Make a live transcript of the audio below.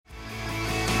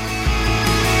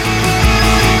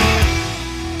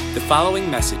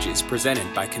following message is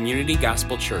presented by Community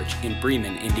Gospel Church in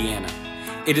Bremen, Indiana.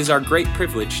 It is our great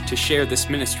privilege to share this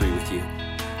ministry with you.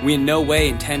 We in no way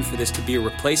intend for this to be a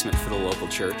replacement for the local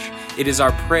church. It is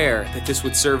our prayer that this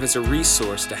would serve as a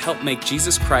resource to help make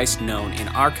Jesus Christ known in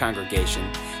our congregation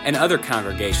and other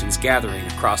congregations gathering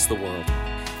across the world.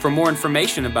 For more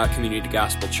information about Community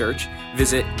Gospel Church,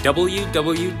 visit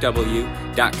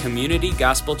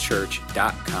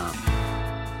www.communitygospelchurch.com.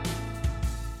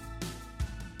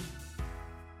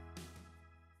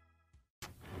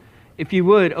 If you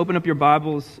would, open up your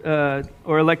Bibles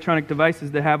or electronic devices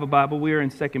that have a Bible. We are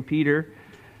in 2 Peter.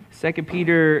 2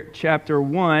 Peter chapter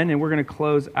 1, and we're going to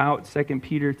close out 2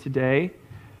 Peter today.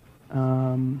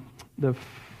 We'll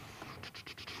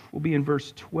be in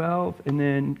verse 12 and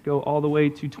then go all the way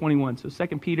to 21. So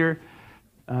 2 Peter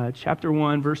chapter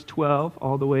 1, verse 12,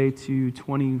 all the way to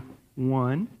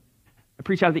 21. I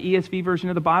preach out of the ESV version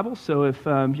of the Bible, so if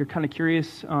you're kind of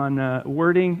curious on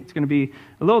wording, it's going to be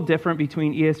a little different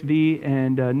between ESV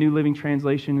and New Living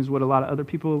Translation is what a lot of other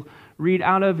people read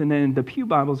out of, and then the Pew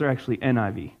Bibles are actually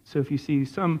NIV. So if you see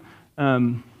some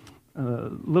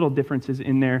little differences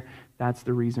in there, that's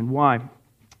the reason why.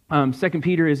 2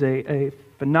 Peter is a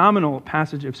phenomenal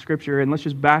passage of Scripture, and let's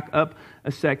just back up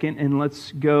a second and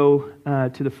let's go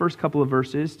to the first couple of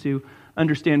verses to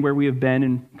understand where we have been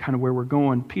and kind of where we're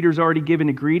going. Peter's already given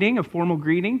a greeting, a formal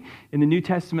greeting. In the New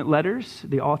Testament letters,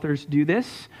 the authors do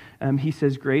this. He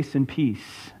says, grace and peace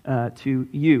to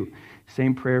you.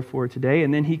 Same prayer for today.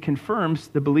 And then he confirms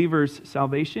the believer's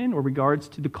salvation or regards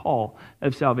to the call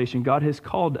of salvation. God has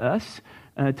called us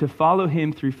to follow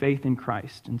him through faith in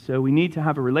Christ. And so we need to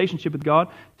have a relationship with God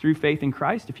through faith in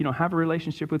Christ. If you don't have a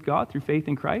relationship with God through faith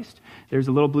in Christ, there's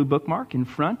a little blue bookmark in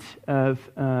front of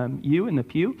you in the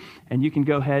pew, and you can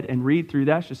go ahead and read through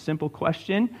that. It's just a simple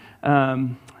question.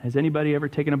 Has anybody ever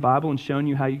taken a Bible and shown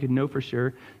you how you can know for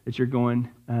sure that you're going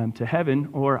to heaven,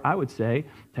 or I would say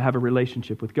to have a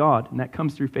relationship with God? And that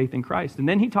comes through faith in Christ. And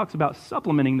then he talks about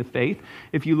supplementing the faith.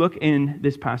 If you look in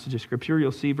this passage of Scripture,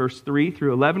 you'll see verse 3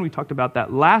 through 11. We talked about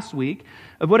that last week,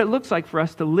 of what it looks like for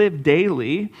us to live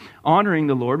daily, honoring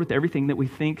the Lord with everything that we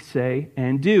think, say,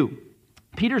 and do.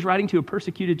 Peter's writing to a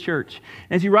persecuted church.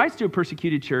 As he writes to a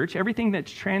persecuted church, everything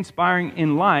that's transpiring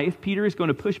in life, Peter is going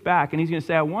to push back, and he's going to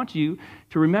say, I want you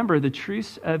to remember the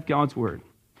truths of God's Word.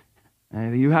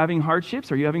 Are you having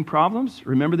hardships? Are you having problems?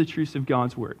 Remember the truths of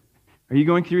God's Word. Are you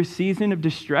going through a season of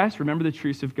distress? Remember the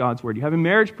truths of God's Word. Are you having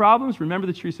marriage problems? Remember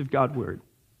the truths of God's Word.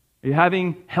 Are you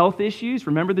having health issues?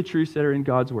 Remember the truths that are in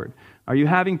God's Word. Are you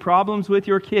having problems with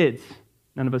your kids?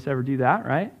 None of us ever do that,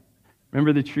 right?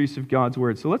 Remember the truths of God's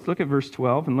Word. So let's look at verse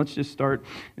 12, and let's just start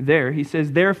there. He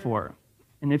says, therefore,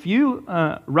 and if you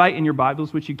write in your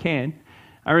Bibles, which you can,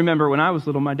 I remember when I was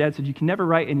little, my dad said, you can never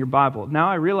write in your Bible. Now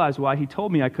I realize why he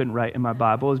told me I couldn't write in my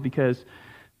Bible is because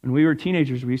when we were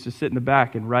teenagers, we used to sit in the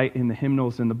back and write in the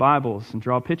hymnals and the Bibles and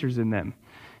draw pictures in them.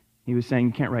 He was saying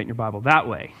you can't write in your Bible that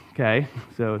way, okay?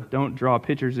 So don't draw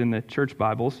pictures in the church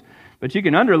Bibles, but you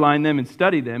can underline them and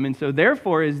study them. And so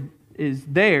therefore is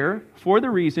there for the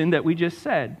reason that we just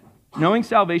said, knowing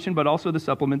salvation, but also the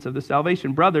supplements of the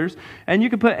salvation. Brothers, and you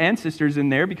can put and sisters in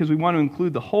there because we want to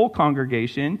include the whole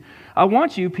congregation. I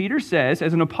want you, Peter says,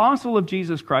 as an apostle of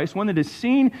Jesus Christ, one that has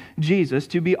seen Jesus,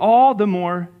 to be all the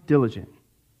more diligent.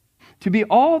 To be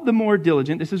all the more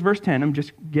diligent, this is verse 10, I'm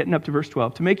just getting up to verse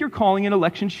 12, to make your calling and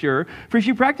election sure, for if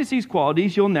you practice these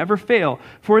qualities, you'll never fail.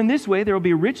 For in this way there will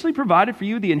be richly provided for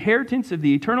you the inheritance of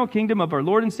the eternal kingdom of our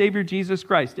Lord and Savior Jesus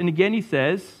Christ. And again he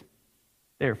says,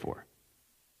 therefore,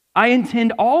 I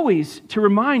intend always to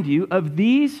remind you of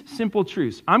these simple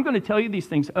truths. I'm going to tell you these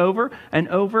things over and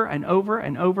over and over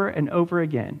and over and over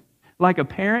again. Like a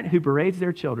parent who berates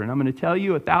their children. I'm going to tell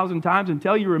you 1,000 times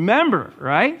until you remember,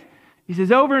 right? He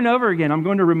says over and over again, I'm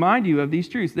going to remind you of these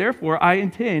truths. Therefore, I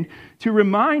intend to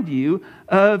remind you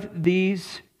of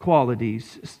these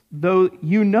qualities, though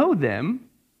you know them,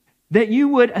 that you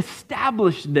would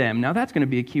establish them. Now, that's going to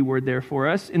be a key word there for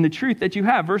us, in the truth that you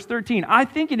have. Verse 13, I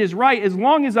think it is right, as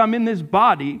long as I'm in this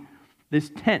body, this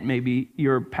tent maybe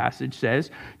your passage says,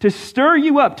 to stir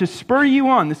you up, to spur you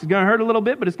on. This is going to hurt a little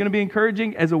bit, but it's going to be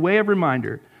encouraging as a way of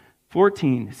reminder.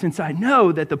 14, since I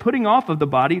know that the putting off of the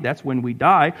body, that's when we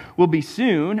die, will be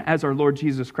soon, as our Lord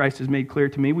Jesus Christ has made clear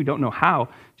to me. We don't know how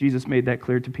Jesus made that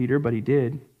clear to Peter, but he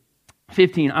did.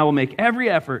 15, I will make every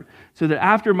effort so that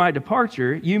after my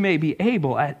departure, you may be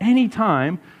able at any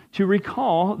time to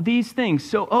recall these things.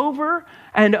 So over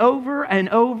and over and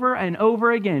over and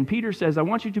over again, Peter says, I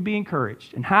want you to be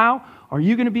encouraged. And how are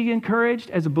you going to be encouraged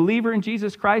as a believer in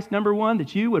Jesus Christ? Number one,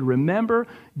 that you would remember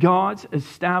God's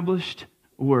established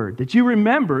word, that you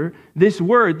remember this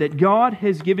word that God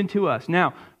has given to us.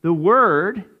 Now, the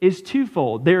word is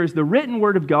twofold. There is the written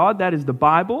word of God, that is the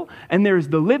Bible, and there is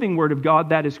the living word of God,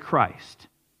 that is Christ.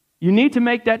 You need to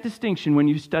make that distinction when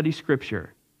you study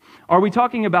Scripture. Are we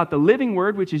talking about the living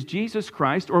word, which is Jesus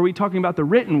Christ, or are we talking about the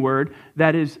written word,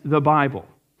 that is the Bible?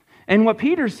 And what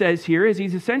Peter says here is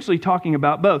he's essentially talking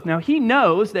about both. Now, he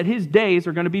knows that his days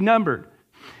are going to be numbered.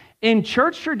 In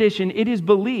church tradition, it is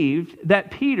believed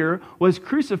that Peter was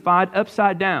crucified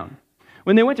upside down.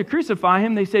 When they went to crucify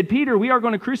him, they said, Peter, we are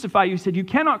going to crucify you. He said, you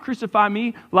cannot crucify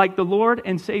me like the Lord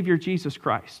and Savior Jesus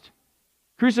Christ.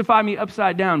 Crucify me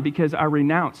upside down because I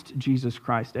renounced Jesus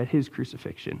Christ at his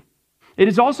crucifixion. It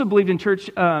is also believed in church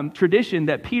tradition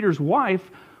that Peter's wife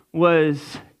was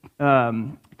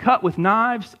cut with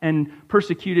knives and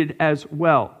persecuted as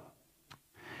well.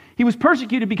 He was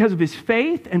persecuted because of his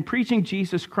faith and preaching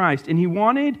Jesus Christ, and he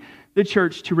wanted the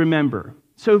church to remember.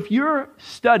 So if you're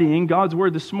studying God's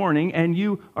word this morning and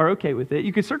you are okay with it,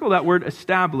 you can circle that word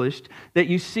established that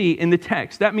you see in the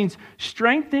text. That means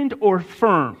strengthened or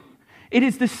firm. It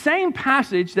is the same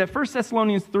passage that 1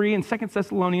 Thessalonians 3 and 2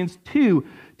 Thessalonians 2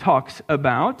 talks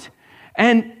about.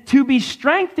 And to be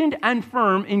strengthened and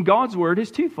firm in God's word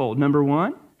is twofold. Number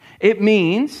one, it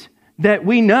means that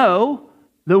we know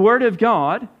the word of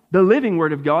God, the living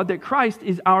word of God, that Christ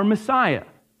is our Messiah.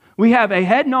 We have a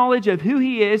head knowledge of who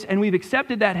he is, and we've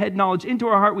accepted that head knowledge into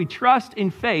our heart. We trust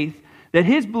in faith that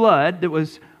his blood that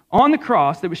was on the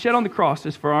cross, that was shed on the cross,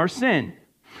 is for our sin.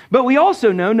 But we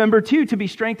also know, number two, to be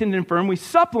strengthened and firm, we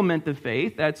supplement the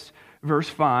faith. That's verse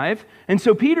 5. And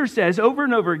so Peter says over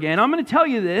and over again, I'm going to tell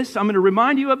you this. I'm going to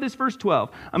remind you of this verse 12.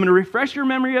 I'm going to refresh your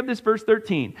memory of this verse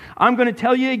 13. I'm going to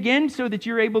tell you again so that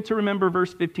you're able to remember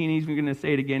verse 15. He's going to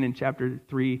say it again in chapter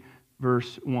 3,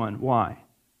 verse 1. Why?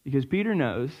 Because Peter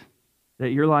knows that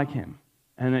you're like him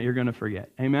and that you're going to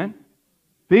forget. Amen?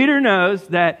 Peter knows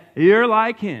that you're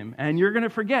like him and you're going to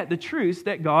forget the truths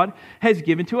that God has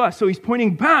given to us. So he's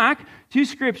pointing back to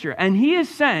Scripture, and he is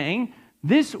saying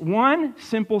this one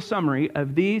simple summary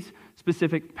of these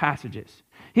specific passages.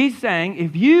 He's saying,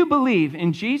 if you believe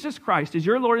in Jesus Christ as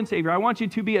your Lord and Savior, I want you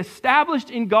to be established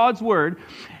in God's word.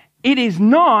 It is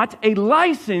not a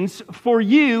license for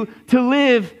you to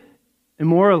live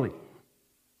immorally.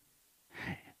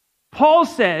 Paul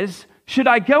says, should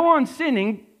I go on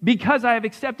sinning because I have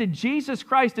accepted Jesus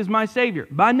Christ as my Savior?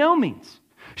 By no means.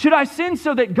 Should I sin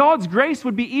so that God's grace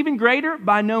would be even greater?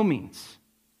 By no means.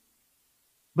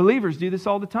 Believers do this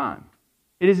all the time.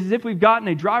 It is as if we've gotten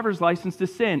a driver's license to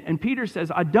sin. And Peter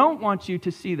says, I don't want you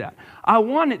to see that. I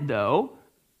want it, though,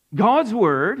 God's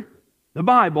word, the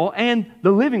Bible, and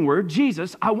the living word,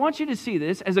 Jesus. I want you to see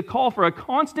this as a call for a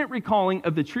constant recalling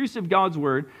of the truths of God's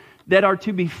word that are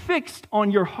to be fixed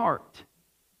on your heart.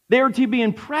 They are to be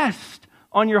impressed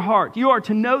on your heart. You are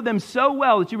to know them so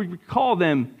well that you would recall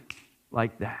them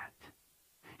like that.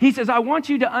 He says, I want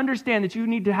you to understand that you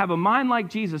need to have a mind like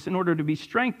Jesus in order to be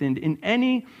strengthened in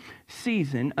any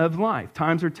season of life.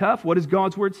 Times are tough. What does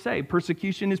God's word say?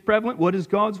 Persecution is prevalent. What does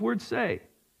God's word say?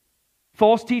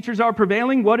 False teachers are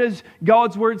prevailing. What does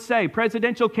God's word say?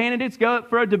 Presidential candidates go up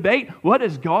for a debate. What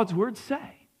does God's word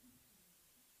say?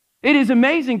 It is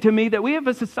amazing to me that we as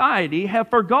a society have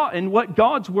forgotten what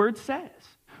God's word says.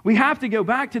 We have to go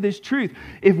back to this truth.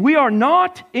 If we are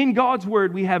not in God's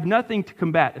word, we have nothing to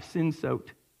combat a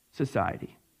sin-soaked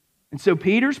society. And so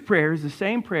Peter's prayer is the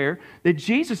same prayer that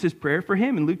Jesus' prayer for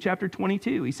him in Luke chapter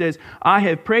 22. He says, I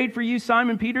have prayed for you,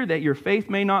 Simon Peter, that your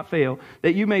faith may not fail,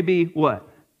 that you may be what?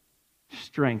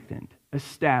 Strengthened,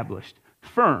 established,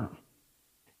 firm.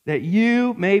 That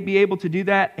you may be able to do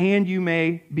that and you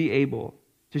may be able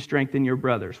to strengthen your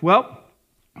brothers. Well,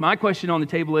 my question on the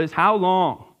table is, how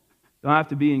long do I have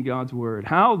to be in God's word?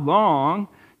 How long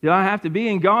do I have to be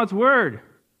in God's word?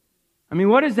 I mean,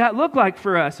 what does that look like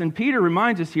for us? And Peter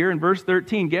reminds us here in verse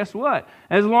 13, guess what?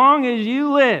 As long as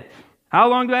you live. How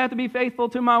long do I have to be faithful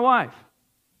to my wife?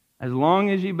 As long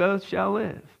as you both shall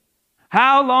live.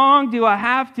 How long do I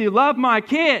have to love my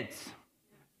kids?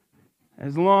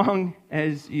 As long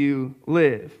as you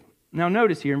live. Now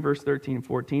notice here in verse 13 and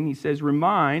 14, he says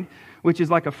remind, which is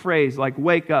like a phrase like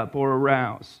wake up or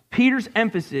arouse. Peter's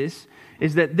emphasis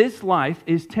is that this life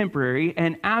is temporary,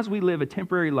 and as we live a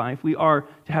temporary life, we are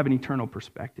to have an eternal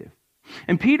perspective.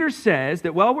 And Peter says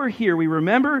that while we're here, we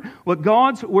remember what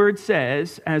God's word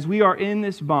says as we are in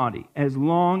this body, as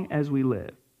long as we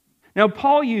live. Now,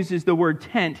 Paul uses the word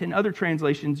tent, and other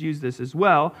translations use this as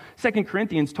well. 2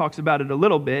 Corinthians talks about it a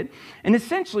little bit. And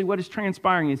essentially what is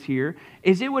transpiring is here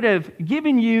is it would have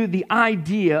given you the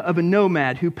idea of a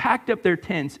nomad who packed up their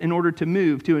tents in order to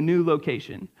move to a new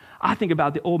location. I think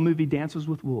about the old movie Dances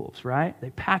with Wolves, right? They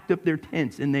packed up their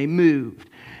tents and they moved.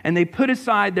 And they put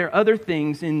aside their other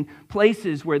things in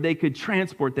places where they could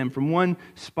transport them from one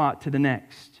spot to the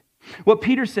next. What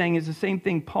Peter's saying is the same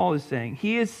thing Paul is saying.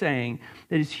 He is saying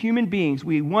that as human beings,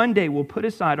 we one day will put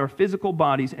aside our physical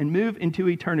bodies and move into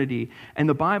eternity. And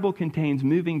the Bible contains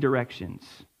moving directions.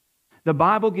 The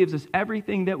Bible gives us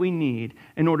everything that we need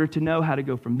in order to know how to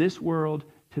go from this world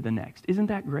to the next. Isn't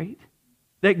that great?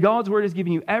 That God's Word is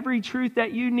giving you every truth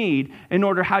that you need in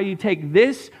order how you take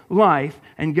this life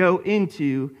and go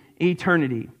into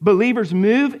eternity. Believers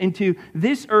move into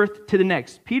this earth to the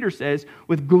next. Peter says,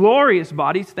 with glorious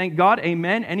bodies, thank God,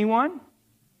 amen. Anyone?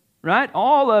 Right?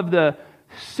 All of the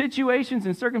situations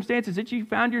and circumstances that you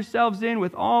found yourselves in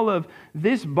with all of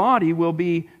this body will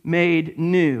be made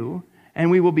new, and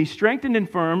we will be strengthened and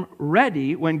firm,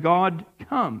 ready when God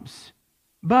comes.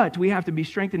 But we have to be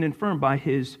strengthened and firm by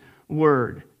His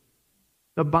Word.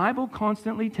 The Bible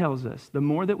constantly tells us, the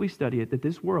more that we study it, that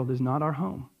this world is not our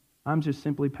home. I'm just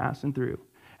simply passing through.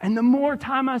 And the more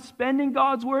time I spend in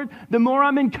God's Word, the more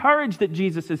I'm encouraged that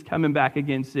Jesus is coming back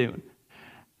again soon.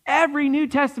 Every New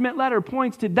Testament letter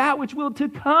points to that which will to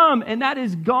come, and that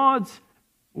is God's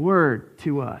Word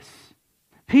to us.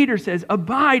 Peter says,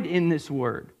 abide in this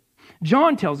Word.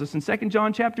 John tells us in 2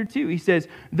 John chapter 2, he says,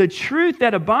 the truth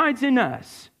that abides in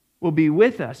us will be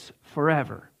with us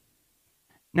forever.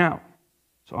 Now,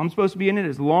 so I'm supposed to be in it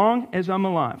as long as I'm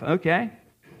alive. Okay.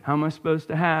 How am I supposed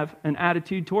to have an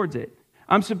attitude towards it?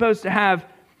 I'm supposed to have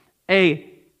a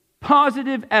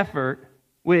positive effort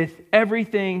with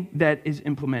everything that is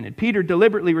implemented. Peter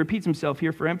deliberately repeats himself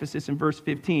here for emphasis in verse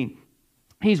 15.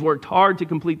 He's worked hard to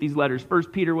complete these letters.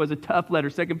 1 Peter was a tough letter.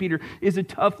 2 Peter is a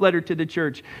tough letter to the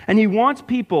church. And he wants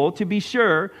people to be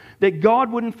sure that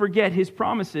God wouldn't forget His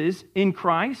promises in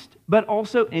Christ, but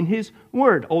also in His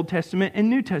Word, Old Testament and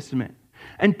New Testament.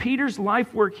 And Peter's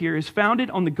life work here is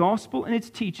founded on the gospel and its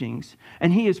teachings,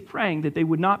 and he is praying that they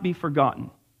would not be forgotten.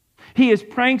 He is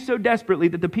praying so desperately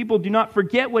that the people do not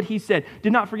forget what he said, do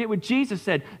not forget what Jesus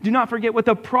said, do not forget what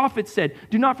the prophets said,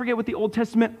 do not forget what the Old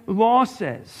Testament law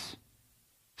says.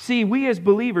 See, we as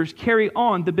believers carry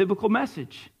on the biblical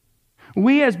message.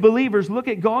 We as believers look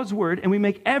at God's Word and we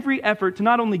make every effort to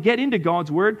not only get into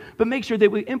God's Word, but make sure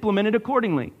that we implement it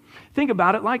accordingly. Think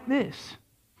about it like this.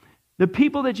 The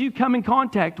people that you come in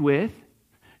contact with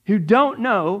who don't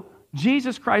know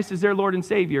Jesus Christ as their Lord and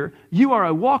Savior, you are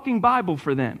a walking Bible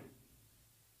for them.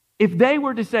 If they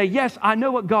were to say, yes, I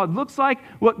know what God looks like,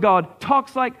 what God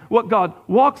talks like, what God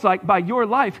walks like by your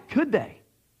life, could they?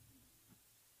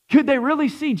 Could they really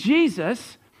see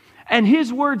Jesus and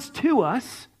His words to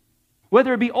us,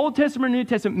 whether it be Old Testament or New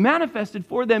Testament, manifested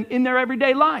for them in their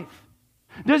everyday life?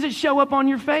 Does it show up on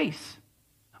your face?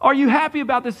 Are you happy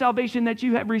about the salvation that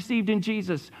you have received in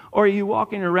Jesus? Or are you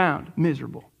walking around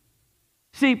miserable?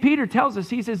 See, Peter tells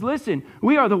us, he says, listen,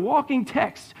 we are the walking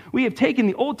text. We have taken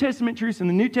the Old Testament truths and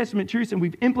the New Testament truths and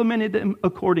we've implemented them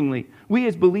accordingly. We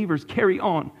as believers carry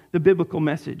on the biblical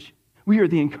message. We are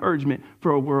the encouragement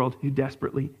for a world who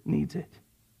desperately needs it.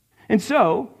 And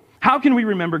so, how can we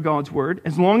remember God's Word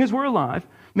as long as we're alive,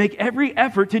 make every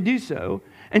effort to do so,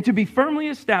 and to be firmly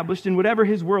established in whatever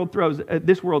this world throws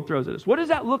at us? What does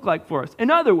that look like for us?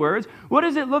 In other words, what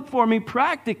does it look for me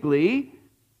practically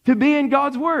to be in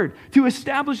God's Word, to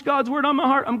establish God's Word on my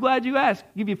heart? I'm glad you asked.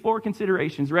 I'll give you 4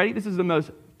 considerations. Ready? This is the most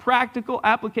practical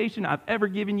application I've ever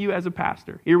given you as a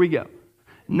pastor. Here we go.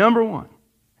 Number 1,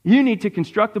 you need to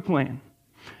construct a plan.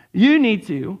 You need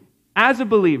to, as a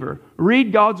believer,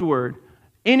 read God's Word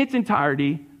in its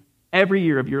entirety every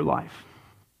year of your life.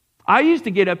 I used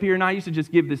to get up here and I used to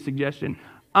just give this suggestion.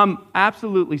 I'm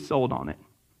absolutely sold on it.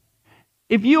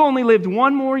 If you only lived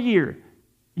one more year,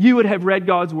 you would have read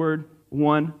God's Word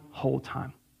one whole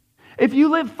time. If you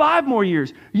live 5 more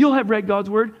years, you'll have read God's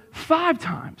Word 5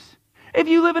 times. If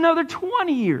you live another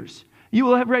 20 years, you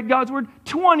will have read God's Word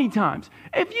 20 times.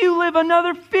 If you live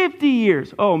another 50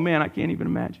 years, oh man, I can't even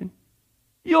imagine.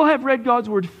 You'll have read God's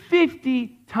Word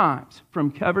 50 times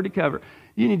from cover to cover.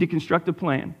 You need to construct a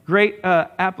plan. Great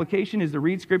application is the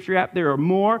Read Scripture app. There are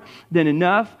more than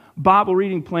enough Bible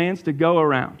reading plans to go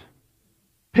around.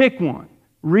 Pick one.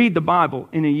 Read the Bible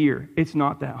in a year. It's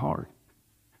not that hard.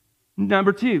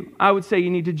 Number 2, I would say you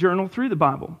need to journal through the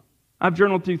Bible. I've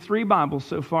journaled through 3 Bibles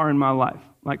so far in my life,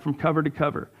 like from cover to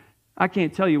cover. I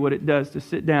can't tell you what it does to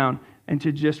sit down and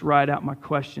to just write out my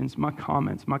questions, my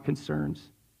comments, my concerns.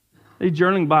 These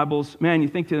journaling Bibles, man, you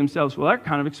think to themselves, well, they're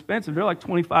kind of expensive. They're like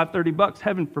 $25, $30.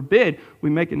 Heaven forbid we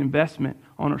make an investment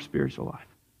on our spiritual life.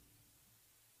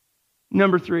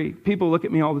 Number 3, people look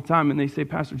at me all the time and they say,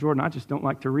 Pastor Jordan, I just don't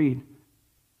like to read.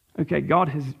 Okay, God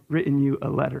has written you a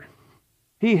letter.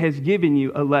 He has given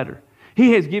you a letter.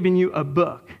 He has given you a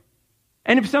book.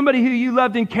 And if somebody who you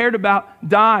loved and cared about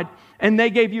died, and they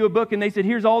gave you a book and they said,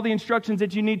 here's all the instructions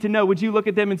that you need to know, would you look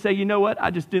at them and say, you know what?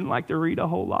 I just didn't like to read a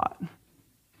whole lot.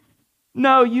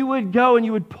 No, you would go and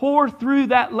you would pour through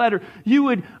that letter. You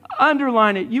would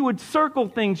underline it. You would circle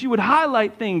things. You would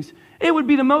highlight things. It would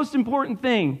be the most important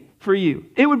thing for you.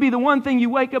 It would be the one thing you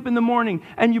wake up in the morning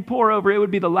and you pour over. It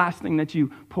would be the last thing that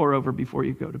you pour over before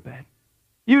you go to bed.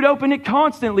 You'd open it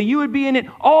constantly. You would be in it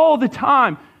all the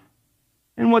time.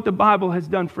 And what the Bible has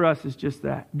done for us is just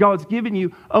that. God's given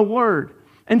you a word.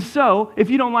 And so, if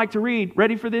you don't like to read,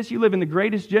 ready for this? You live in the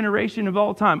greatest generation of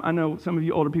all time. I know some of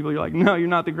you older people, you're like, no, you're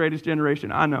not the greatest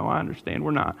generation. I know, I understand.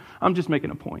 We're not. I'm just making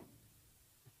a point.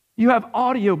 You have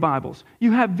audio Bibles.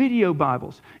 You have video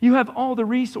Bibles. You have all the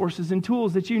resources and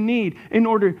tools that you need in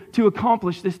order to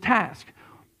accomplish this task.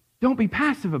 Don't be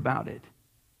passive about it.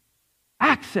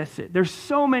 Access it. There's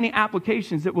so many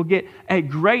applications that will get a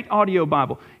great audio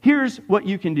Bible. Here's what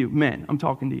you can do. Men, I'm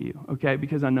talking to you, okay?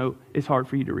 Because I know it's hard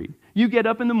for you to read. You get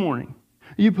up in the morning.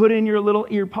 You put in your little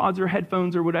ear pods or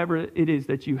headphones or whatever it is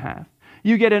that you have.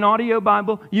 You get an audio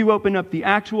Bible. You open up the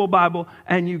actual Bible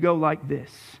and you go like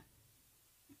this.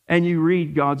 And you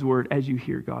read God's word as you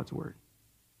hear God's word.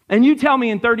 And you tell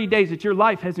me in 30 days that your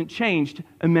life hasn't changed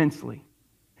immensely.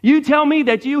 You tell me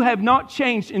that you have not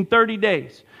changed in 30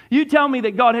 days. You tell me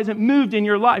that God hasn't moved in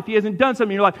your life. He hasn't done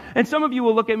something in your life. And some of you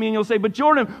will look at me and you'll say, but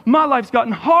Jordan, my life's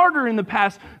gotten harder in the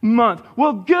past month.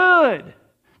 Well, good.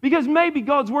 Because maybe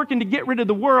God's working to get rid of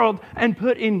the world and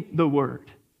put in the word.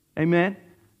 Amen?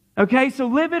 Okay, so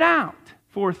live it out.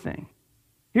 Fourth thing.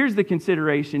 Here's the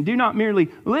consideration. Do not merely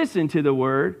listen to the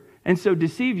word and so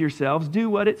deceive yourselves. Do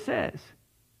what it says.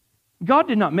 God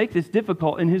did not make this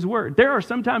difficult in His word. There are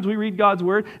sometimes we read God's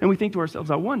word and we think to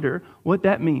ourselves, I wonder what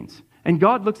that means. And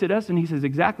God looks at us and He says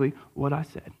exactly what I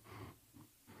said.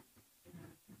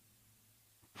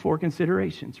 4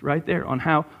 considerations right there on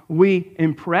how we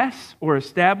impress or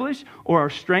establish or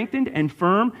are strengthened and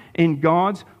firm in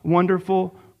God's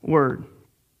wonderful word.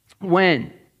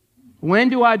 When? When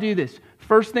do I do this?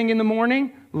 First thing in the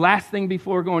morning, last thing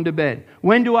before going to bed.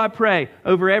 When do I pray?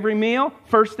 Over every meal,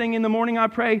 first thing in the morning I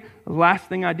pray. Last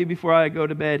thing I do before I go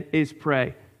to bed is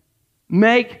pray.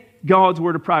 Make God's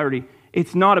word a priority.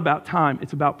 It's not about time.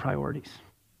 It's about priorities.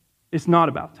 It's not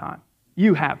about time.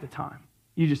 You have the time.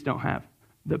 You just don't have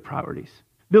the priorities.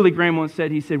 Billy Graham once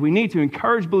said, he said, we need to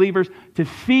encourage believers to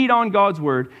feed on God's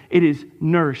word. It is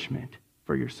nourishment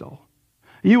for your soul.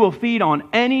 You will feed on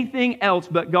anything else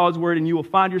but God's word and you will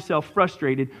find yourself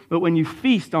frustrated. But when you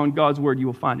feast on God's word, you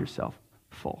will find yourself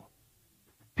full.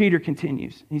 Peter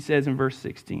continues. He says in verse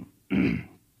 16,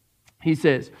 he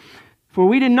says, for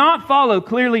we did not follow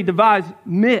clearly devised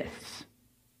myths.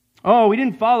 Oh, we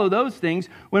didn't follow those things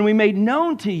when we made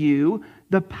known to you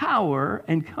the power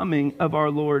and coming of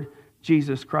our Lord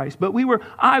Jesus Christ. But we were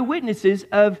eyewitnesses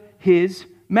of His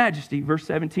majesty. Verse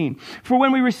 17. For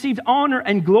when we received honor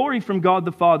and glory from God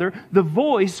the Father, the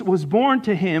voice was borne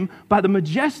to Him by the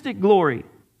majestic glory.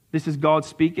 This is God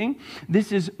speaking.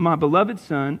 This is my beloved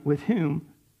Son with whom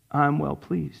I am well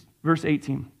pleased. Verse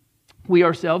 18. We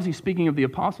ourselves, he's speaking of the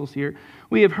apostles here,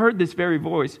 we have heard this very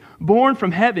voice, born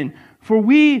from heaven, for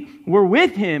we were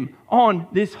with Him on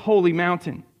this holy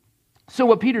mountain. So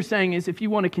what Peter's saying is, if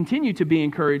you want to continue to be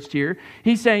encouraged here,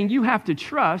 he's saying you have to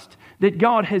trust that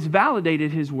God has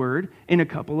validated His word in a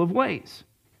couple of ways.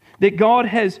 That God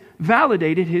has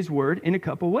validated His word in a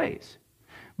couple of ways.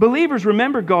 Believers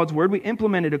remember God's word, we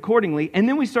implement it accordingly, and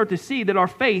then we start to see that our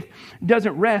faith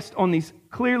doesn't rest on these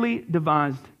clearly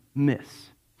devised myths.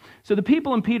 So the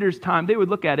people in Peter's time, they would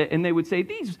look at it and they would say,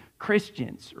 these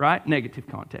Christians, right? Negative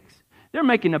context. They're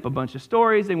making up a bunch of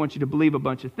stories. They want you to believe a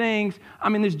bunch of things. I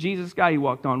mean, this Jesus guy, he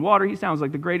walked on water. He sounds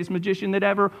like the greatest magician that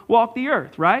ever walked the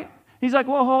earth, right? He's like,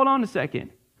 well, hold on a second.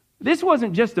 This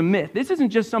wasn't just a myth. This isn't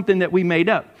just something that we made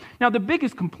up. Now, the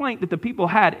biggest complaint that the people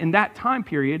had in that time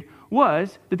period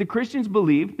was that the Christians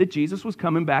believed that Jesus was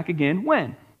coming back again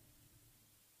when?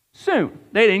 Soon.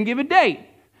 They didn't give a date.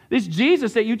 This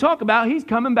Jesus that you talk about, He's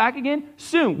coming back again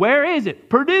soon. Where is it?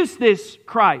 Produce this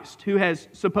Christ who has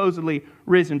supposedly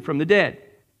risen from the dead.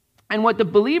 And what the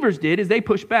believers did is they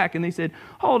pushed back and they said,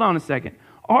 hold on a second.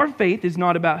 Our faith is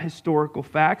not about historical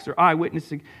facts or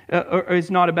eyewitnessing, or it's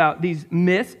not about these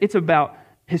myths. It's about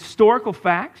historical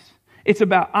facts. It's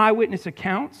about eyewitness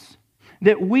accounts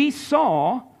that we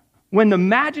saw when the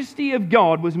majesty of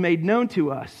God was made known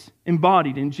to us,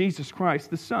 embodied in Jesus Christ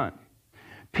the Son.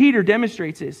 Peter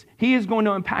demonstrates this. He is going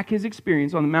to unpack his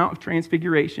experience on the Mount of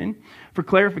Transfiguration. For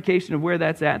clarification of where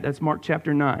that's at, that's Mark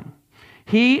chapter 9.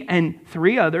 He and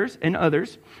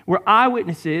others were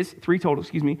eyewitnesses, 3 total,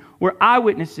 were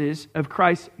eyewitnesses of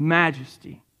Christ's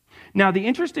majesty. Now, the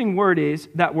interesting word is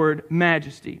that word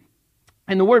majesty.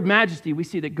 In the word majesty, we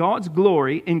see that God's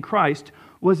glory in Christ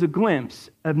was a glimpse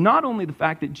of not only the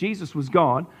fact that Jesus was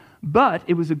God, but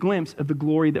it was a glimpse of the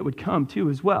glory that would come too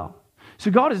as well.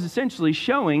 So God is essentially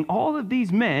showing all of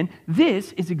these men,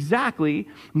 this is exactly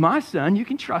my son. You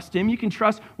can trust him. You can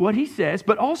trust what he says.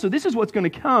 But also, this is what's going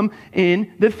to come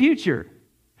in the future.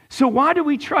 So why do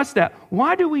we trust that?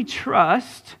 Why do we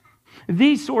trust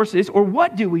these sources, or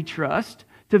what do we trust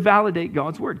to validate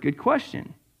God's word? Good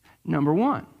question. Number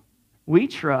one, we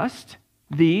trust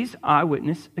these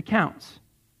eyewitness accounts.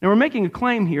 Now, we're making a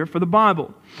claim here for the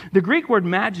Bible. The Greek word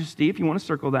majesty, if you want to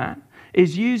circle that,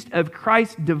 is used of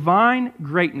Christ's divine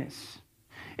greatness.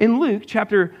 In Luke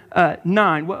chapter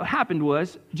 9, what happened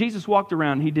was Jesus walked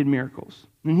around and he did miracles.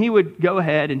 And he would go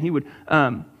ahead and he would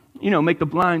make the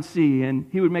blind see, and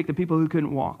he would make the people who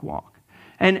couldn't walk.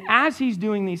 And as he's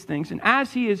doing these things, and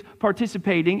as he is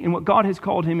participating in what God has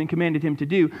called him and commanded him to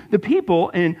do, the people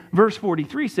in verse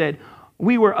 43 said,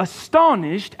 "We were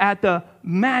astonished at the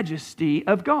majesty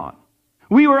of God."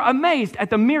 We were amazed at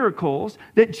the miracles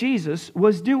that Jesus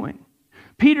was doing.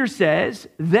 Peter says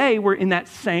they were in that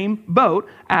same boat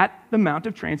at the Mount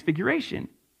of Transfiguration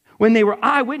when they were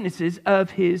eyewitnesses of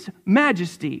his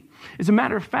majesty. As a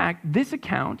matter of fact, this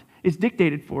account is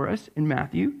dictated for us in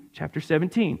Matthew chapter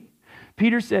 17.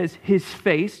 Peter says his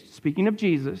face, speaking of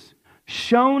Jesus,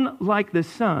 shone like the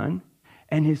sun,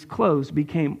 and his clothes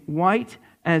became white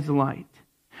as light.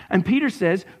 And Peter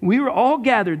says, we were all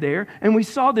gathered there, and we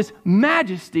saw this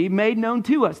majesty made known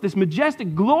to us, this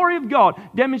majestic glory of God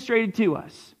demonstrated to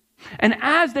us. And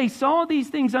as they saw these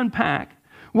things unpack,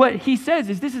 what he says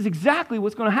is this is exactly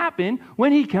what's going to happen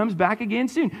when he comes back again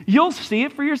soon. You'll see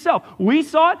it for yourself. We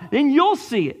saw it, then you'll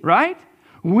see it, right?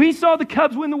 We saw the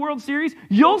Cubs win the World Series.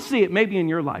 You'll see it maybe in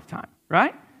your lifetime,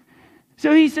 right?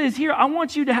 So he says here, I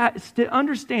want you to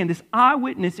understand this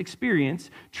eyewitness experience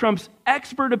trumps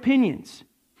expert opinions.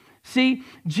 See,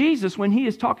 Jesus, when he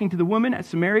is talking to the woman at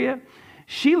Samaria,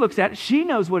 she looks at it. She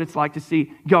knows what it's like to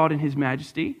see God in his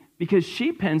majesty because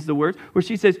she pens the words where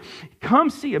she says,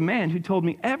 "Come see a man who told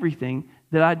me everything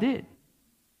that I did.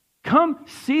 Come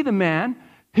see the man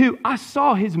who I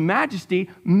saw his majesty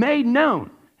made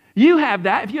known." You have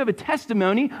that if you have a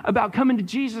testimony about coming to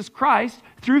Jesus Christ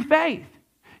through faith.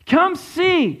 Come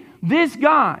see this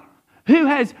guy who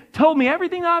has told me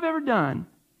everything I've ever done,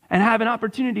 and have an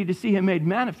opportunity to see him made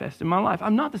manifest in my life.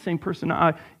 I'm not the same person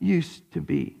I used to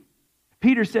be.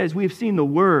 Peter says, we have seen the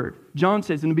Word. John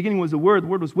says, in the beginning was the Word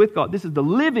was with God. This is the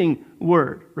living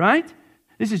Word, right?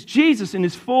 This is Jesus in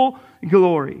his full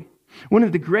glory. One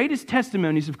of the greatest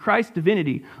testimonies of Christ's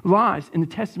divinity lies in the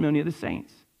testimony of the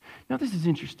saints. Now, this is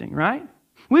interesting, right?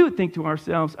 We would think to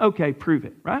ourselves, okay, prove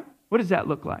it, right? What does that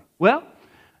look like? Well,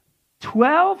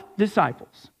 12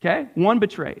 disciples, okay? One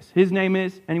betrays. His name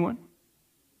is, anyone?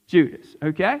 Judas,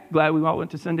 okay? Glad we all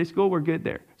went to Sunday school. We're good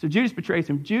there. So Judas betrays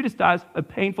him. Judas dies a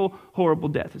painful, horrible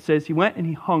death. It says he went and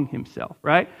he hung himself,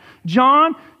 right?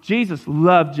 John, Jesus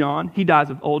loved John. He dies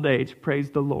of old age.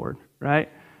 Praise the Lord, right?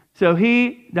 So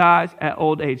he dies at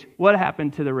old age. What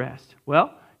happened to the rest?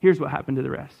 Well, here's what happened to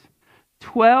the rest.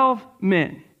 12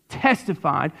 men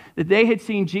testified that they had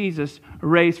seen Jesus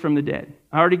raised from the dead.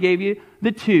 I already gave you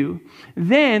the 2.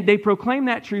 Then they proclaimed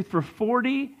that truth for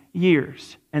 40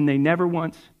 years, and they never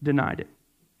once denied it.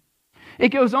 It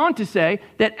goes on to say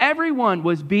that everyone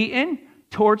was beaten,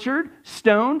 tortured,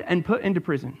 stoned, and put into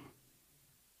prison,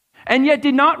 and yet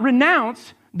did not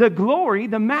renounce the glory,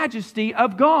 the majesty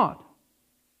of God.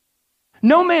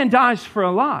 No man dies for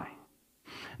a lie.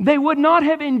 They would not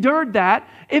have endured that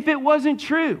if it wasn't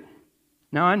true.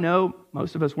 Now, I know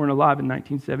most of us weren't alive in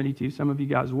 1972. Some of you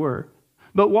guys were.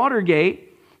 But Watergate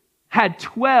had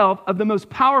 12 of the most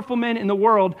powerful men in the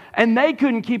world, and they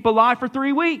couldn't keep alive for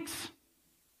 3 weeks.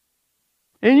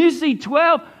 And you see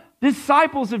 12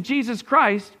 disciples of Jesus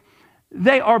Christ,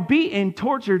 they are beaten,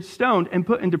 tortured, stoned, and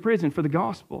put into prison for the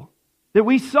gospel. That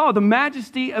we saw the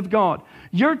majesty of God.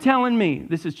 You're telling me,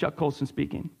 this is Chuck Colson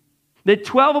speaking, that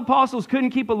 12 apostles couldn't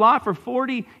keep alive for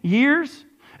 40 years?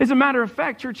 As a matter of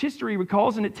fact, church history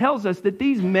recalls, and it tells us that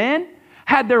these men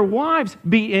had their wives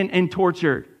beaten and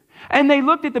tortured. And they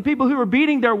looked at the people who were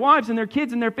beating their wives and their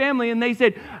kids and their family, and they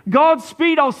said,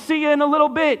 "Godspeed, I'll see you in a little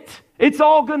bit. It's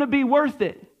all going to be worth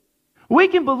it." We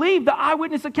can believe the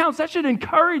eyewitness accounts. That should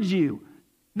encourage you.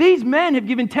 These men have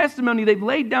given testimony. They've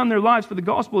laid down their lives for the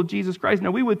gospel of Jesus Christ.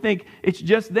 Now, we would think it's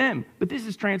just them, but this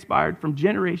has transpired from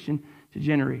generation to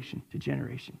generation to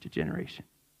generation to generation.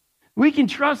 We can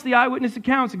trust the eyewitness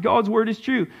accounts that God's word is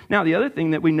true. Now, the other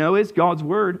thing that we know is God's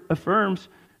word affirms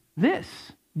this.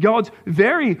 God's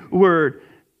very word,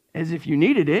 as if you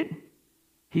needed it,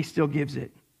 he still gives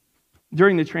it.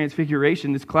 During the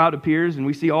transfiguration, this cloud appears and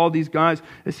we see all these guys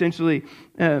essentially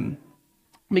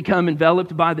become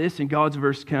enveloped by this, and God's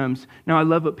verse comes. Now, I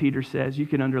love what Peter says. You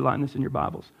can underline this in your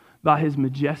Bibles. By his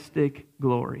majestic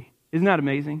glory. Isn't that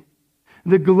amazing?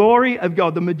 The glory of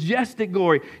God, the majestic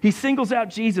glory. He singles out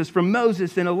Jesus from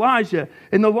Moses and Elijah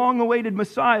and the long-awaited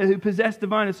Messiah who possessed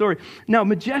divine authority. Now,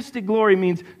 majestic glory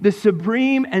means the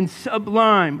supreme and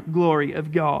sublime glory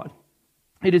of God.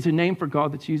 It is a name for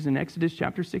God that's used in Exodus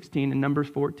chapter 16 and Numbers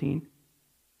 14.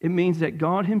 It means that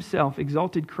God himself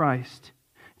exalted Christ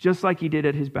just like he did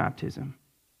at his baptism.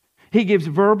 He gives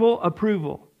verbal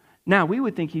approval. Now, we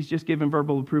would think he's just given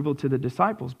verbal approval to the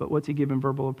disciples, but what's he given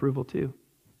verbal approval to?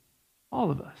 All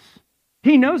of us.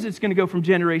 He knows it's going to go from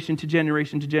generation to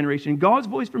generation to generation. God's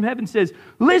voice from heaven says,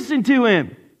 listen to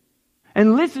him.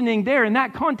 And listening there in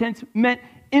that context meant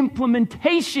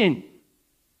implementation.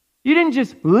 You didn't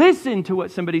just listen to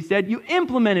what somebody said, you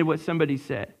implemented what somebody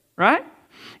said, right?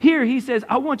 Here he says,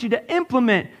 I want you to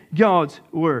implement God's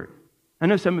word. I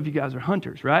know some of you guys are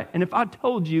hunters, right? And if I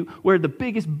told you where the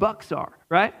biggest bucks are,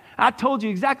 right? I told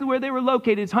you exactly where they were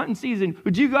located. It's hunting season.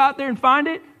 Would you go out there and find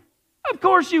it? Of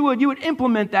course you would. You would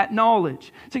implement that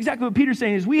knowledge. It's exactly what Peter's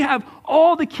saying is we have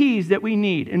all the keys that we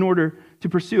need in order to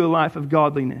pursue a life of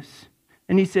godliness.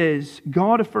 And he says,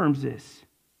 God affirms this.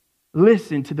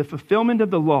 Listen to the fulfillment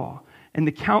of the law and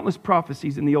the countless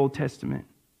prophecies in the Old Testament.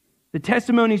 The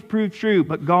testimonies prove true,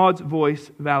 but God's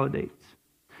voice validates.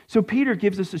 So Peter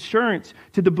gives us assurance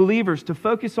to the believers to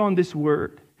focus on this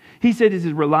word. He said it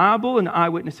is reliable in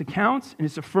eyewitness accounts, and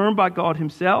it's affirmed by God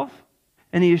himself.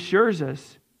 And he assures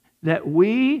us that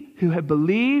we who have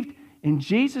believed in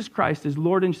Jesus Christ as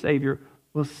Lord and Savior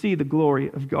will see the glory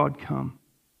of God come.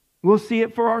 We'll see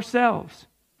it for ourselves.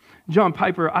 John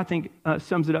Piper, I think,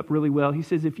 sums it up really well. He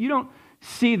says, if you don't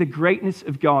see the greatness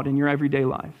of God in your everyday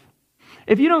life,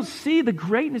 if you don't see the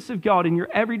greatness of God in your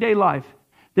everyday life,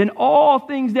 then all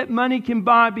things that money can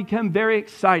buy become very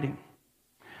exciting.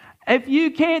 If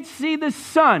you can't see the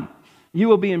sun, you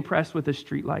will be impressed with a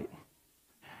street light.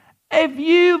 If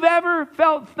you've ever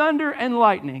felt thunder and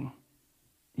lightning,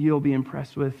 you'll be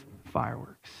impressed with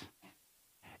fireworks.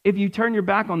 If you turn your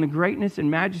back on the greatness and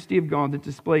majesty of God that's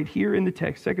displayed here in the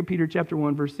text, 2 Peter chapter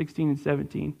 1, verse 16 and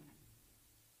 17,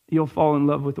 you'll fall in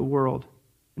love with the world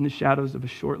in the shadows of a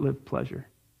short-lived pleasure.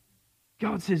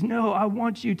 God says, no, I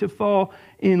want you to fall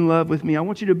in love with me. I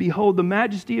want you to behold the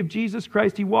majesty of Jesus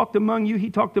Christ. He walked among you. He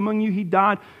talked among you. He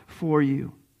died for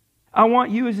you. I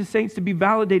want you as the saints to be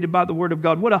validated by the word of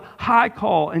God. What a high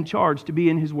call and charge to be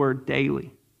in his word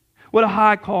daily. What a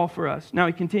high call for us. Now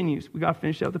he continues. We got to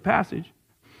finish out the passage.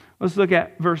 Let's look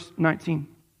at verse 19.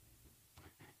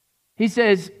 He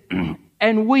says,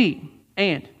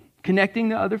 and connecting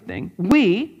the other thing,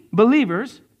 we,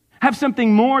 believers, have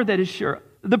something more that is sure.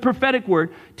 The prophetic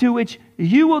word to which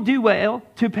you will do well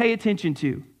to pay attention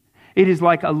to. It is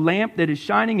like a lamp that is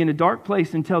shining in a dark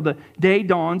place until the day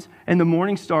dawns and the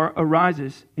morning star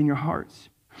arises in your hearts.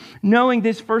 Knowing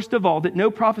this, first of all, that no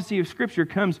prophecy of Scripture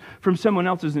comes from someone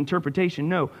else's interpretation.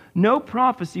 No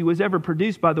prophecy was ever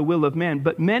produced by the will of man,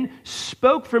 but men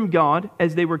spoke from God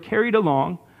as they were carried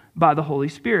along by the Holy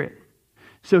Spirit.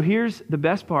 So here's the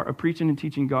best part of preaching and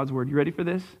teaching God's word. You ready for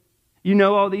this? You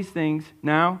know all these things.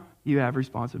 Now you have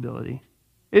responsibility.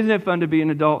 Isn't it fun to be an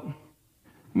adult?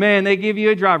 Man, they give you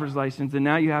a driver's license and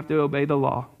now you have to obey the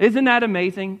law. Isn't that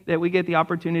amazing that we get the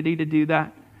opportunity to do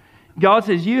that? God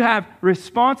says you have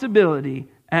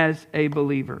responsibility as a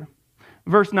believer.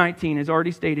 Verse 19 has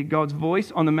already stated God's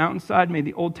voice on the mountainside made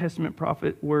the Old Testament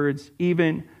prophet words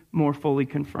even more fully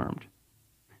confirmed.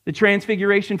 The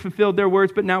transfiguration fulfilled their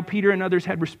words, but now Peter and others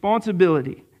had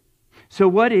responsibility. So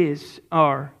what is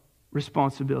our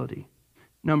responsibility?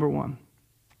 Number one,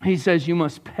 he says you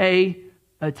must pay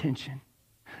attention.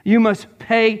 You must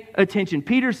pay attention.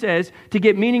 Peter says to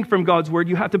get meaning from God's word,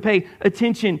 you have to pay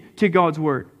attention to God's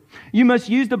word. You must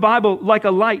use the Bible like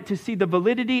a light to see the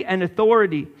validity and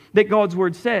authority that God's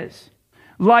word says.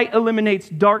 Light eliminates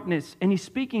darkness, and he's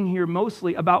speaking here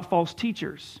mostly about false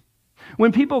teachers.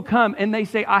 When people come and they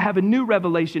say, I have a new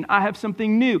revelation, I have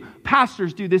something new.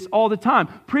 Pastors do this all the time.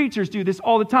 Preachers do this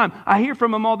all the time. I hear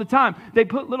from them all the time. They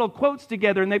put little quotes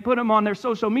together and they put them on their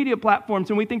social media platforms,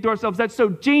 and we think to ourselves, that's so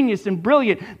genius and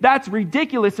brilliant. That's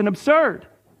ridiculous and absurd.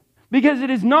 Because it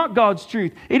is not God's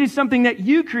truth. It is something that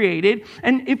you created.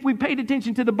 And if we paid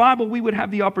attention to the Bible, we would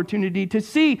have the opportunity to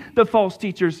see the false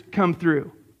teachers come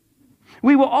through.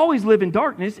 We will always live in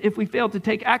darkness if we fail to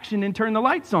take action and turn the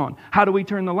lights on. How do we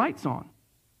turn the lights on?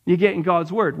 You get in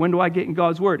God's Word. When do I get in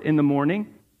God's Word? In the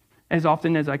morning, as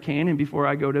often as I can, and before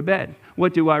I go to bed.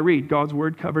 What do I read? God's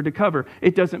Word cover to cover.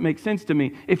 It doesn't make sense to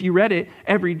me. If you read it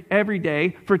every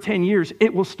day for 10 years,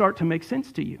 it will start to make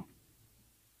sense to you.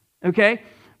 Okay?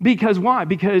 Because why?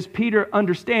 Because Peter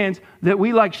understands that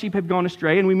we like sheep have gone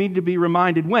astray, and we need to be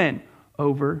reminded when?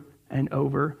 Over and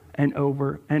over and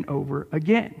over and over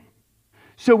again.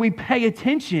 So we pay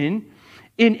attention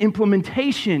in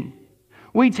implementation.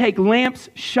 We take lamps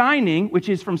shining, which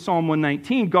is from Psalm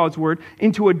 119, God's Word,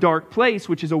 into a dark place,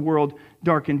 which is a world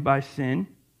darkened by sin.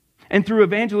 And through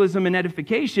evangelism and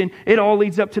edification, it all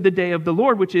leads up to the day of the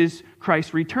Lord, which is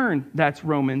Christ's return. That's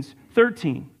Romans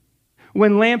 13.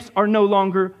 When lamps are no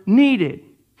longer needed.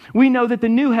 We know that the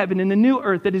new heaven and the new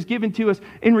earth that is given to us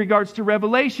in regards to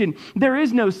Revelation, there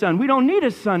is no sun. We don't need a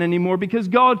sun anymore because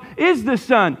God is the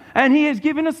sun and He has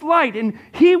given us light, and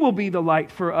He will be the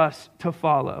light for us to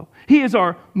follow. He is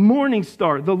our morning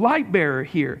star, the light bearer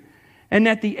here. And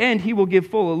at the end, He will give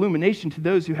full illumination to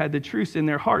those who had the truth in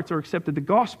their hearts or accepted the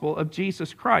gospel of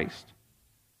Jesus Christ.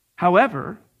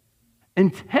 However,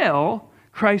 until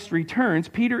Christ returns,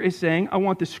 Peter is saying, I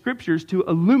want the scriptures to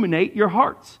illuminate your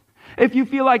hearts. If you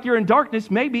feel like you're in darkness,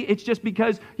 maybe it's just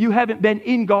because you haven't been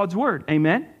in God's Word.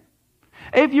 Amen?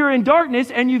 If you're in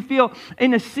darkness and you feel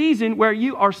in a season where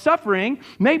you are suffering,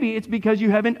 maybe it's because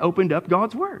you haven't opened up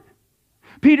God's Word.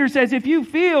 Peter says, if you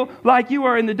feel like you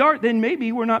are in the dark, then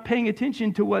maybe we're not paying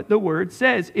attention to what the Word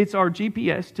says. It's our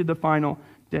GPS to the final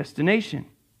destination.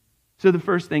 So the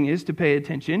first thing is to pay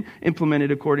attention, implement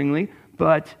it accordingly.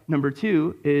 But number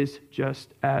two is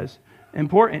just as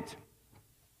important.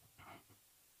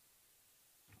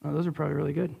 Oh, those are probably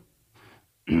really good.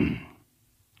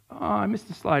 I missed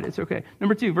the slide. It's okay.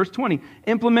 Number 2, verse 20.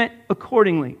 Implement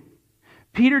accordingly.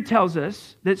 Peter tells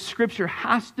us that Scripture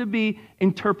has to be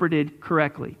interpreted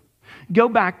correctly. Go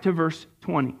back to verse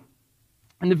 20.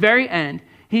 In the very end,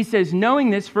 he says,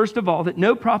 knowing this, first of all, that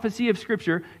no prophecy of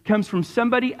Scripture comes from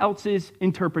somebody else's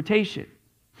interpretation.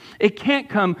 It can't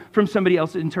come from somebody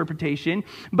else's interpretation.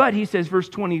 But he says, verse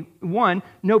 21,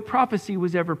 no prophecy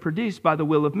was ever produced by the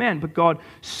will of man, but God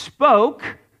spoke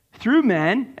through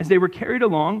men as they were carried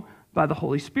along by the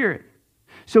Holy Spirit.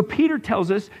 So Peter tells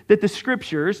us that the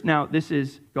Scriptures, now this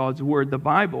is God's Word, the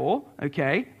Bible,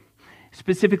 okay,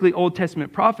 specifically Old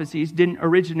Testament prophecies, didn't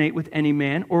originate with any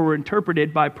man or were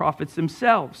interpreted by prophets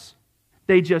themselves.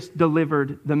 They just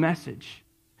delivered the message.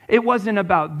 It wasn't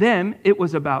about them, it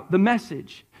was about the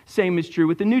message. Same is true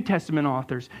with the New Testament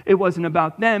authors. It wasn't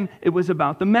about them, it was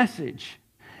about the message.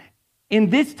 In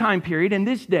this time period, in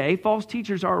this day, false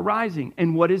teachers are arising.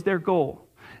 And what is their goal?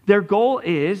 Their goal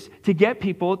is to get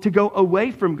people to go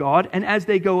away from God. And as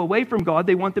they go away from God,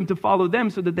 they want them to follow them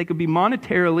so that they could be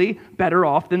monetarily better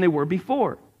off than they were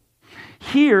before.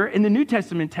 Here in the New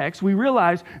Testament text, we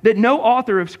realize that no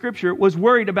author of Scripture was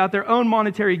worried about their own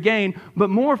monetary gain, but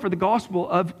more for the gospel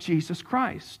of Jesus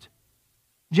Christ.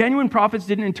 Genuine prophets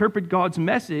didn't interpret God's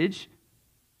message.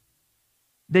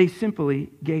 They simply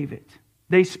gave it.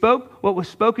 They spoke what was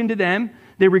spoken to them.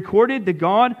 They recorded the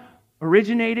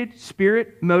God-originated,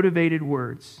 Spirit-motivated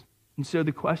words. And so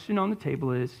the question on the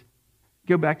table is,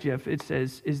 go back, Jeff, it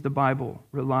says, is the Bible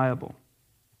reliable?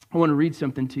 I want to read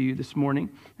something to you this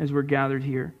morning as we're gathered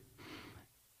here.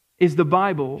 Is the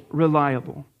Bible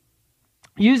reliable?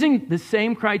 Using the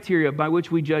same criteria by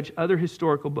which we judge other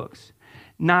historical books,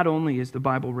 not only is the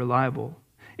Bible reliable,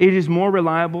 it is more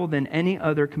reliable than any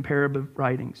other comparative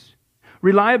writings.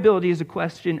 Reliability is a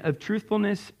question of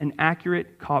truthfulness and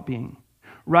accurate copying.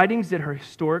 Writings that are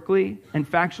historically and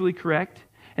factually correct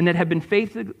and that have been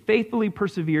faithfully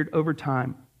persevered over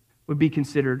time would be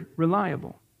considered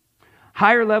reliable.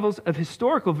 Higher levels of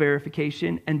historical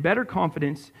verification and better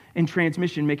confidence in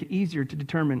transmission make it easier to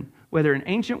determine whether an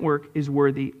ancient work is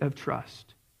worthy of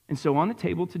trust. And so on the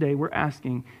table today, we're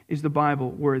asking, is the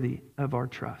Bible worthy of our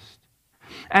trust?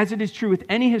 As it is true with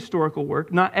any historical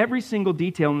work, not every single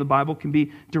detail in the Bible can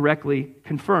be directly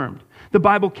confirmed. The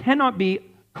Bible cannot be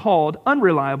called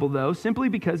unreliable, though, simply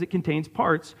because it contains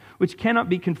parts which cannot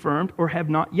be confirmed or have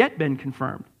not yet been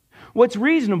confirmed. What's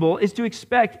reasonable is to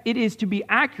expect it is to be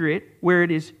accurate where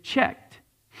it is checked.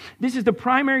 This is the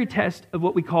primary test of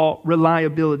what we call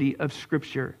reliability of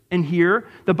Scripture. And here,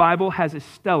 the Bible has a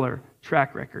stellar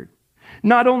track record.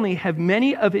 Not only have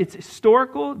many of its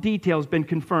historical details been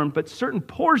confirmed, but certain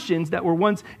portions that were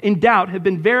once in doubt have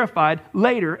been verified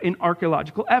later in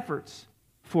archaeological efforts.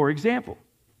 For example,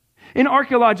 in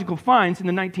archaeological finds in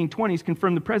the 1920s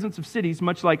confirmed the presence of cities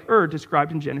much like Ur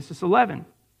described in Genesis 11.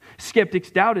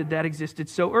 Skeptics doubted that existed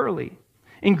so early.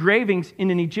 Engravings in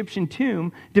an Egyptian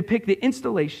tomb depict the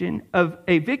installation of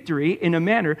a victory in a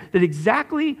manner that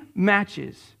exactly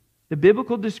matches the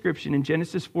biblical description in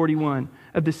Genesis 41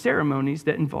 of the ceremonies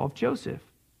that involve Joseph.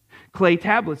 Clay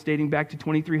tablets dating back to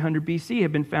 2300 BC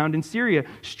have been found in Syria,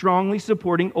 strongly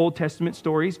supporting Old Testament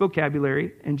stories,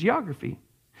 vocabulary, and geography.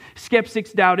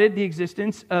 Skeptics doubted the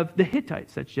existence of the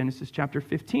Hittites, that's Genesis chapter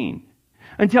 15,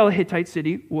 until a Hittite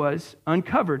city was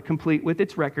uncovered, complete with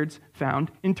its records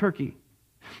found in Turkey.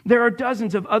 There are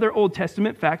dozens of other Old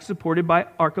Testament facts supported by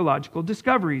archaeological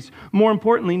discoveries. More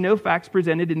importantly, no facts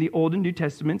presented in the Old and New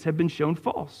Testaments have been shown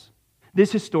false.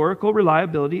 This historical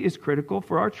reliability is critical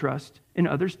for our trust in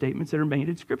other statements that are made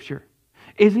in Scripture.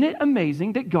 Isn't it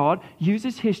amazing that God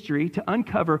uses history to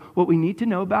uncover what we need to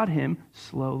know about Him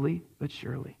slowly but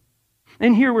surely?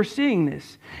 And here we're seeing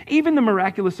this. Even the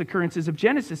miraculous occurrences of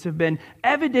Genesis have been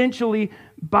evidentially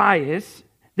biased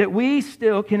that we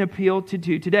still can appeal to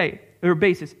today. Or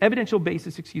evidential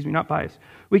basis, not bias,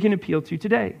 we can appeal to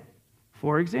today.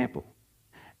 For example,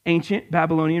 ancient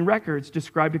Babylonian records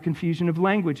describe a confusion of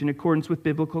language in accordance with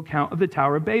biblical account of the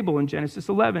Tower of Babel in Genesis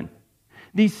 11.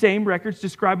 These same records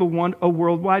describe a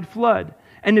worldwide flood,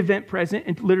 an event present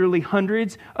in literally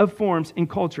hundreds of forms and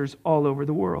cultures all over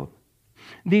the world.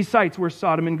 These sites where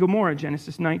Sodom and Gomorrah,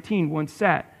 Genesis 19, once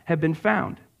sat, have been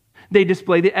found. They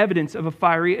display the evidence of a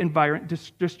fiery and violent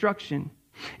destruction.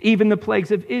 Even the plagues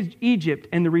of Egypt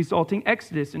and the resulting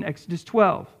Exodus in Exodus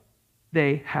 12,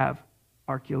 they have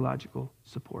archaeological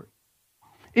support.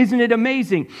 Isn't it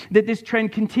amazing that this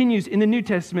trend continues in the New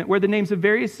Testament, where the names of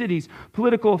various cities,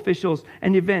 political officials,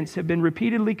 and events have been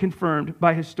repeatedly confirmed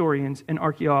by historians and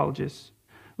archaeologists?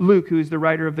 Luke, who is the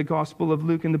writer of the Gospel of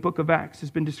Luke and the book of Acts, has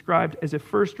been described as a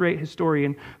first-rate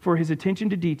historian for his attention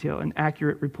to detail and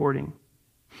accurate reporting.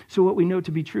 So what we know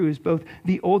to be true is both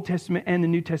the Old Testament and the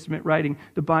New Testament writing,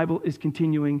 the Bible is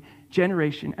continuing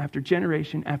generation after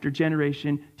generation after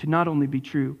generation to not only be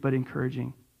true, but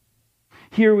encouraging.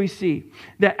 Here we see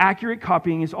that accurate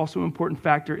copying is also an important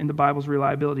factor in the Bible's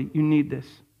reliability. You need this.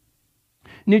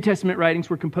 New Testament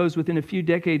writings were composed within a few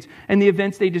decades, and the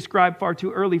events they describe far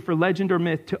too early for legend or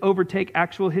myth to overtake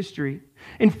actual history.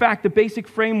 In fact, the basic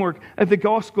framework of the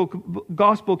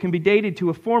gospel can be dated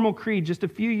to a formal creed just a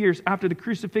few years after the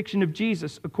crucifixion of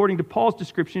Jesus, according to Paul's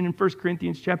description in 1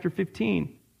 Corinthians chapter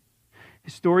 15.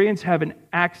 Historians have an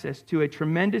access to a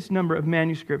tremendous number of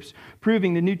manuscripts,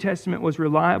 proving the New Testament was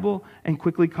reliable and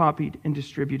quickly copied and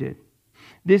distributed.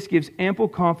 This gives ample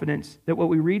confidence that what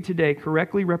we read today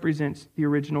correctly represents the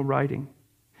original writing.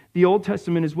 The Old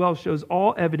Testament as well shows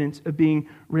all evidence of being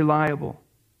reliable.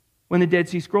 When the Dead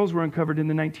Sea Scrolls were uncovered in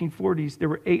the 1940s, they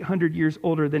were 800 years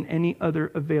older than any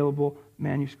other available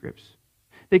manuscripts.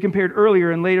 They compared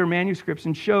earlier and later manuscripts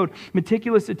and showed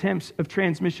meticulous attempts of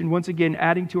transmission, once again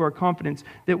adding to our confidence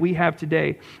that we have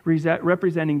today,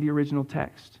 representing the original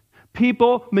text.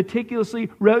 People meticulously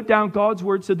wrote down God's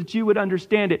word so that you would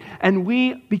understand it. And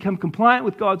we become compliant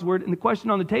with God's word. And the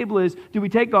question on the table is, do we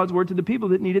take God's word to the people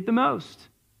that need it the most?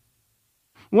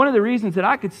 One of the reasons that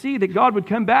I could see that God would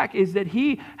come back is that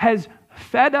He has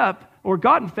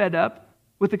gotten fed up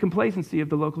with the complacency of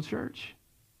the local church.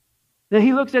 That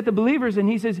He looks at the believers and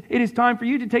He says, it is time for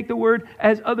you to take the word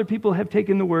as other people have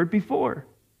taken the word before.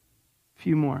 A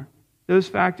few more. Those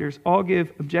factors all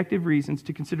give objective reasons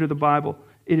to consider the Bible.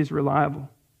 It is reliable.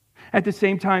 At the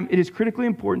same time, it is critically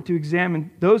important to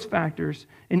examine those factors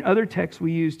in other texts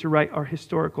we use to write our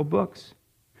historical books.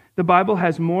 The Bible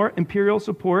has more imperial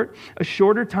support, a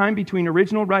shorter time between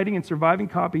original writing and surviving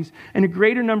copies, and a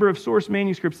greater number of source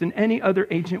manuscripts than any other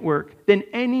ancient work.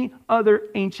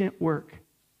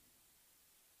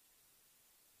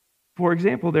 For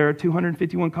example, there are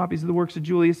 251 copies of the works of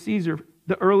Julius Caesar,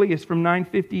 the earliest from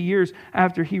 950 years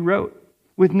after he wrote,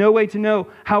 with no way to know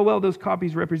how well those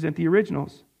copies represent the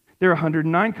originals. There are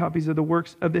 109 copies of the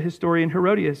works of the historian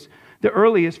Herodotus, the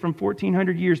earliest from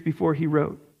 1400 years before he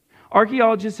wrote.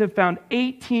 Archaeologists have found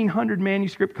 1,800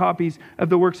 manuscript copies of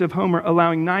the works of Homer,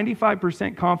 allowing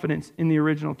 95% confidence in the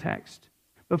original text.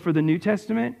 But for the New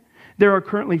Testament, there are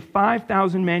currently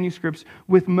 5,000 manuscripts,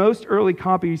 with most early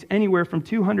copies anywhere from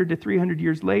 200 to 300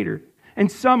 years later. And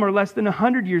some are less than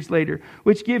 100 years later,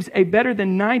 which gives a better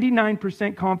than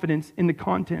 99% confidence in the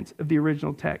contents of the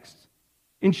original texts.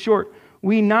 In short,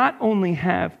 we not only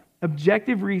have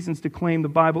objective reasons to claim the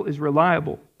Bible is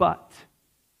reliable, but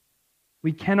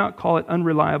we cannot call it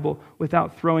unreliable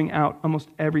without throwing out almost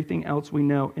everything else we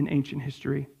know in ancient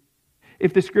history.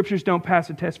 If the Scriptures don't pass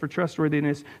a test for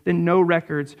trustworthiness, then no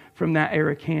records from that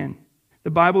era can. The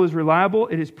Bible is reliable,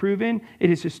 it is proven, it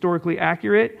is historically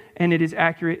accurate, and it is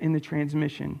accurate in the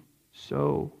transmission.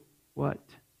 So what?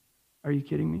 Are you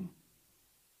kidding me?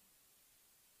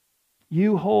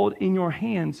 You hold in your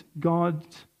hands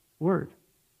God's word.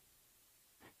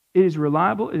 It is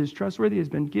reliable, it is trustworthy, it has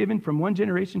been given from one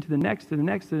generation to the next, to the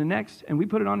next, to the next, and we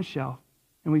put it on a shelf,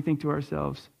 and we think to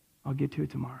ourselves, I'll get to it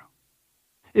tomorrow.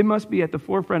 It must be at the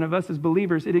forefront of us as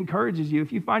believers. It encourages you.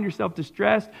 If you find yourself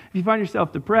distressed, if you find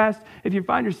yourself depressed, if you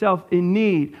find yourself in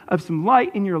need of some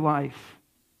light in your life,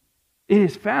 it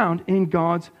is found in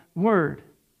God's word,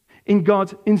 in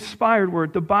God's inspired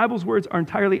word. The Bible's words are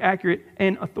entirely accurate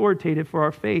and authoritative for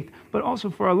our faith, but also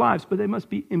for our lives, but they must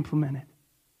be implemented.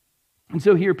 And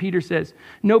so here Peter says,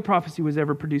 no prophecy was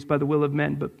ever produced by the will of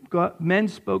men, but men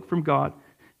spoke from God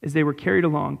as they were carried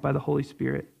along by the Holy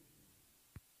Spirit.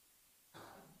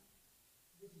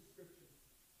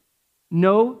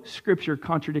 No scripture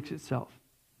contradicts itself.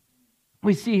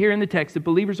 We see here in the text that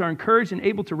believers are encouraged and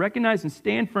able to recognize and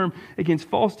stand firm against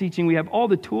false teaching. We have all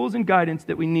the tools and guidance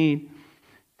that we need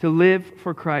to live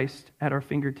for Christ at our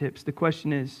fingertips. The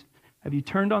question is, have you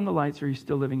turned on the lights or are you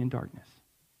still living in darkness?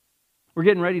 We're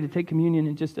getting ready to take communion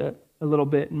in just a little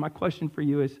bit. And my question for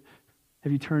you is,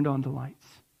 have you turned on the lights?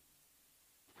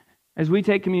 As we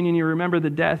take communion, you remember the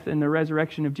death and the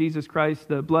resurrection of Jesus Christ,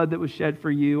 the blood that was shed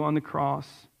for you on the cross,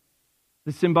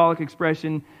 the symbolic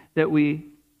expression that we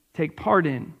take part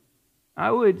in.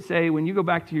 I would say when you go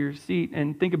back to your seat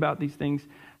and think about these things,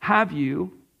 have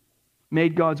you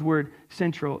made God's word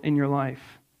central in your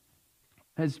life?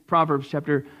 As Proverbs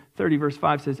chapter 30 verse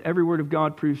 5 says, every word of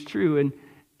God proves true, and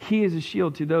He is a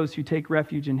shield to those who take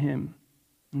refuge in Him.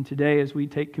 And today, as we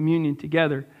take communion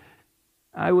together,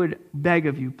 I would beg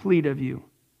of you, plead of you,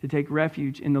 to take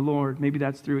refuge in the Lord. Maybe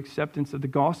that's through acceptance of the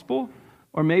gospel,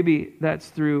 or maybe that's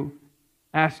through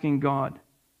asking God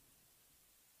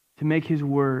to make His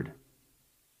word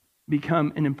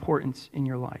become an importance in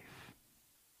your life.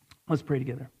 Let's pray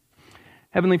together.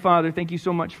 Heavenly Father, thank you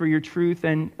so much for your truth.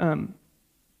 And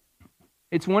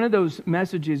it's one of those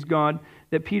messages, God,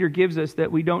 that Peter gives us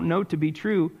that we don't know to be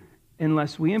true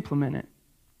unless we implement it.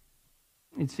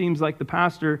 It seems like the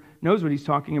pastor knows what he's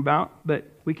talking about, but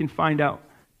we can find out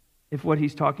if what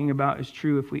he's talking about is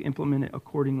true if we implement it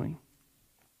accordingly.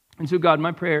 And so, God,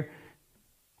 my prayer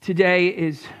today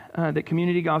is that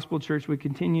Community Gospel Church would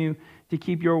continue to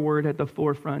keep your word at the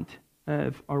forefront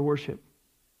of our worship.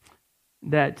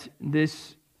 That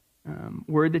this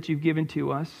word that you've given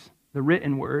to us, the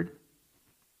written word,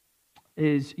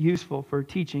 is useful for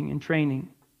teaching and training.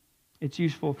 It's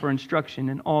useful for instruction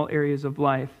in all areas of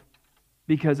life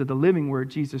because of the living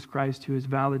word, Jesus Christ, who has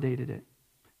validated it,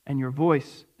 and your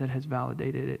voice that has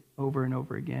validated it over and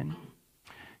over again.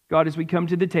 God, as we come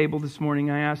to the table this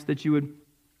morning, I ask that you would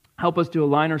help us to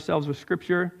align ourselves with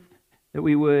Scripture, that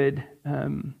we would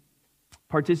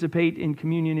participate in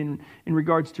communion in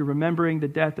regards to remembering the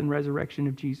death and resurrection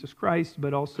of Jesus Christ,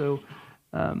 but also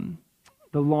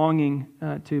the longing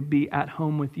to be at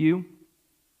home with you,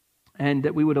 and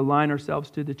that we would align ourselves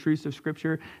to the truths of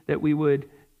Scripture, that we would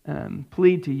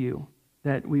plead to you,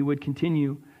 that we would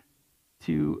continue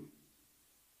to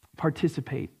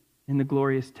participate in the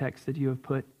glorious text that you have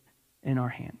put in our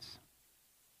hands.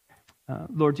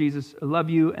 Lord Jesus, I love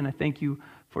you, and I thank you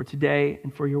for today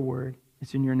and for your word.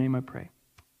 It's in your name I pray.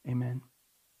 Amen.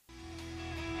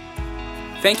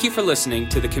 Thank you for listening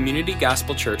to the Community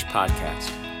Gospel Church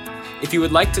podcast. If you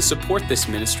would like to support this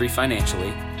ministry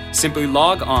financially, simply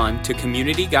log on to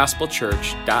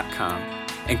communitygospelchurch.com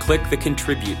and click the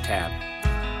Contribute tab.